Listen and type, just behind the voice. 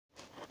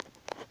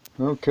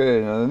Okay,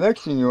 now the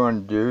next thing you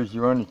want to do is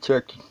you want to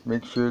check,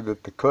 make sure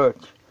that the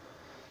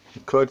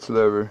clutch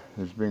lever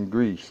has been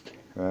greased.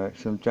 Alright,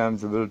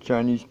 sometimes the little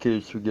Chinese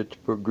kids forget to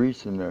put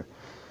grease in there.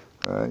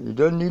 Alright, you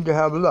don't need to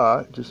have a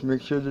lot, just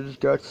make sure that it's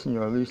got,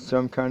 at least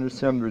some kind of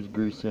assembler's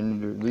grease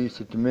in it, or at least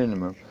at the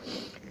minimum.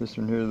 This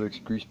one here looks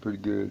greased pretty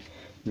good.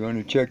 You want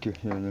to check it,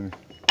 here, let me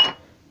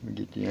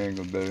get the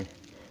angle better.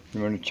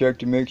 You want to check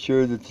to make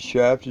sure that the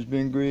shaft has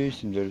been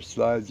greased and that it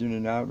slides in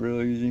and out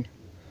real easy.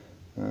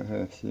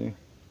 See?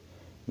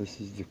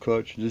 This is the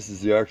clutch. This is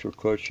the actual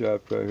clutch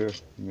shaft right here.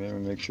 You want to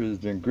make sure it's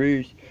been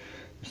greased.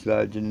 It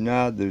slides in and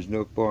out. There's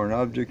no foreign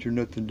object or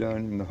nothing down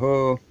in the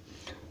hole.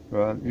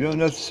 Right? You don't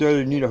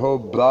necessarily need a whole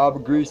blob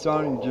of grease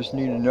on it. You just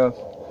need enough,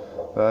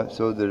 right,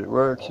 so that it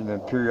works. And then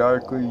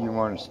periodically you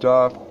want to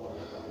stop.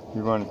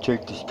 You want to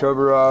take this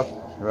cover off.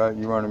 Right?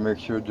 You want to make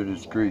sure that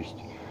it's greased.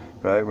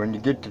 Right? When you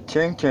get the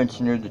chain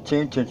tensioner, the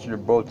chain tensioner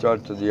bolts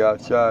out to the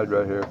outside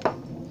right here.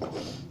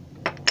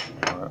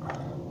 Right.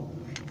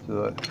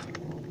 So that.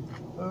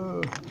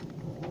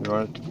 You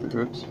want it to fit,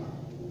 oops.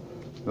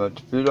 You want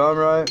it to fit on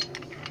right.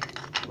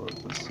 Well,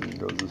 let's see, it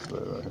goes this way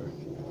right here.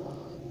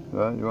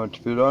 Right, you want it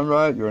to fit on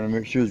right. You want to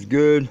make sure it's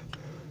good.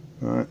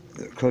 Alright,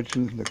 the clutch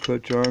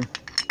arm.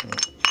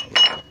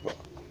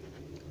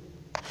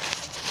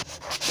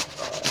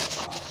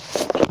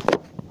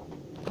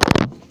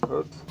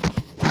 Oops.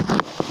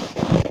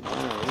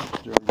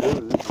 Alright, doing good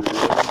with this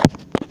video.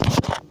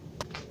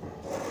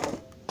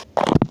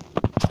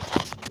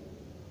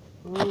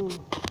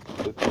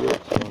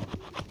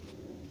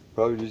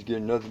 Probably just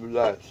getting nothing but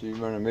light. So you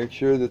want to make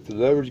sure that the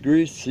lever's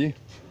greased. See,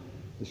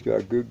 it's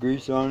got good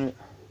grease on it.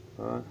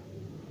 Alright.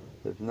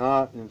 If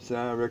not,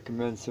 I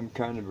recommend some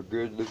kind of a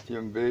good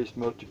lithium-based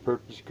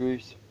multi-purpose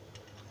grease.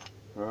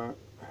 Alright.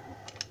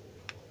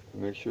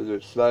 Make sure that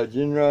it slides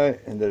in right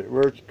and that it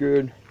works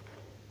good.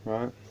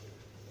 Alright.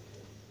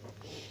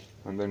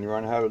 And then you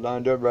want to have it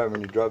lined up right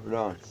when you drop it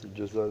on. So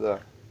just like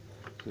that.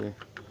 See?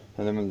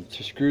 And then when the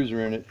two screws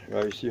are in it,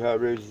 right, you see how it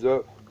raises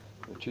up?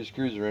 The two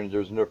screws are in it,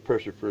 there's enough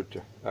pressure for it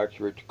to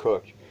actuate the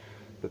clutch.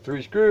 The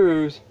three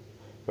screws,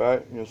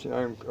 right,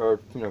 are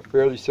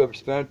fairly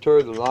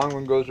self-explanatory. The long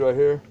one goes right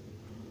here.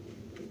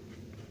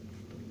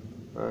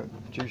 Right,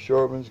 two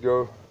short ones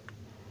go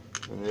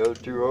in the other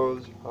two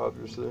holes,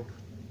 obviously.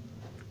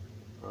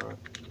 Alright.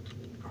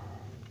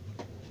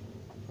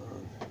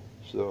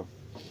 So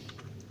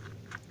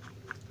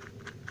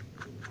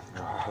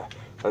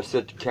I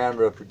set the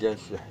camera up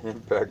against the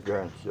impact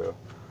gun, so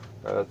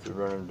I have to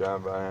run them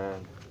down by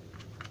hand.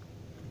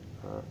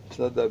 It's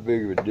not that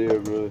big of a deal,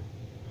 really.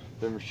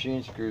 The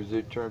machine screws,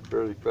 they turn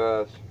fairly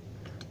fast.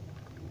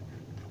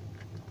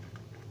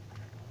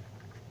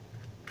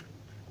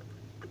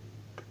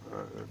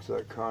 Looks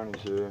like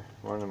Connie's here,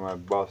 one of my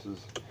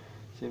bosses.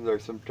 Seems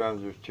like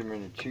sometimes there's too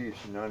many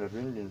chiefs and not enough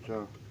Indians,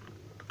 huh?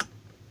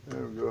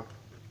 There we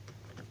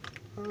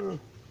go.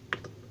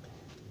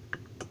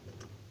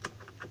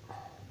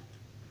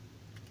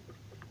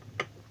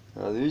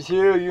 Now these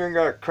here, you ain't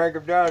got to crank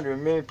them down to a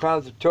million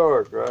pounds of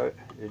torque, right?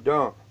 You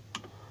don't.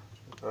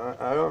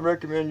 I don't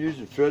recommend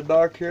using thread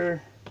lock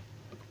here.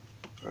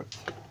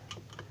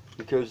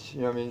 Because,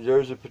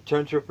 there's a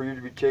potential for you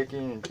to be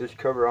taking this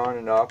cover on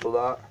and off a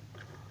lot.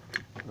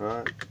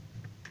 Right?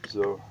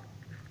 So,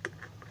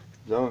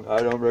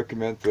 I don't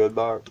recommend thread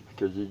lock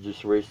because you're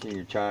just wasting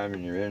your time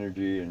and your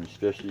energy and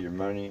especially your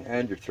money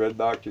and your thread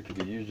lock that could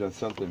be used on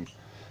something,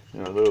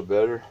 a little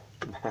better.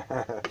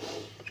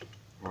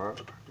 Well,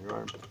 you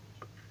want to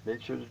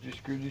make sure that you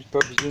screw these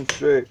puppies in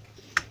straight.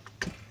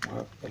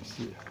 Well, let's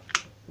see.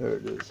 There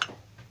it is.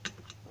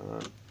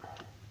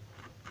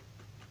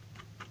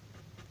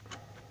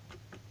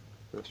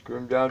 So screw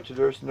them down to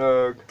their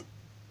snug.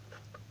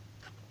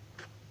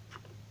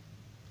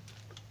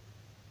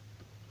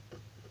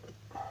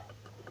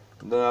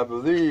 And then I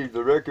believe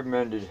the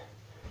recommended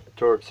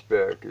torque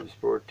spec is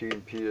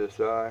 14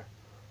 psi.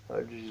 I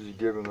usually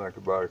give them like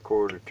about a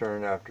quarter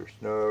turn after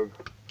snug.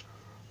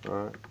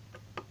 Alright.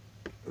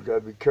 We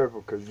gotta be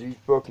careful because these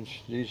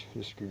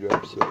screwed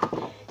up.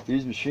 So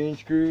these machine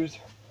screws,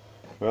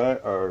 right,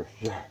 are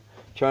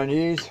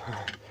Chinese. So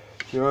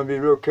you want to be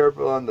real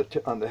careful on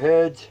the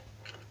heads,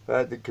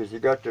 right? Because you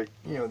got the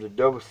the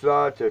double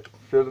slot, the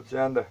Phillips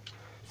and the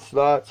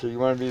slot. So you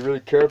want to be really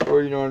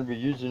careful. You don't want to be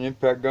using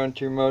impact gun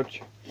too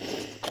much.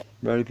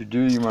 But if you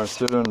do, you want to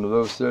set it on the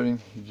low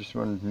setting. You just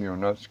want to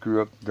not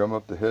screw up, gum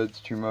up the heads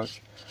too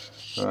much.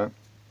 All right.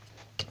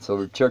 So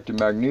we've checked the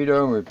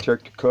magneto, we've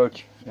checked the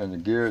clutch and the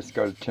gear. It's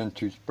got a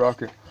 10-tooth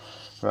sprocket.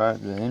 Right.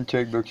 The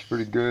intake looks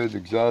pretty good. The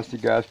exhaust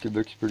gasket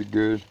looks pretty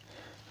good.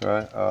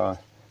 Right.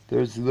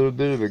 There's a little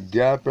bit of a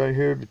gap right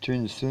here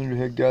between the cylinder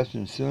head gasket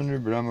and cylinder,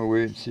 but I'm gonna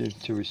wait and see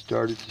until we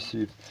start it to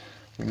see if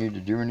we need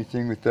to do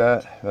anything with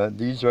that.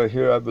 These right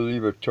here, I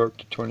believe, are torqued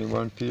to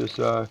 21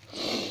 psi.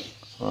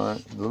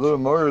 Alright, the little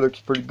motor looks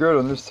pretty good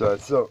on this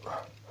side, so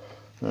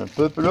I'm going to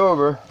flip it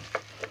over,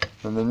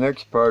 and the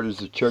next part is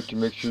to check to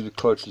make sure the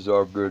clutch is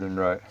all good and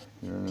right.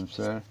 You know what I'm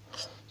saying?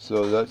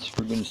 So we're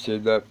going to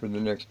save that for the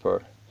next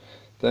part.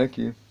 Thank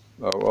you.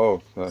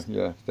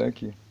 Yeah,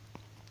 thank you.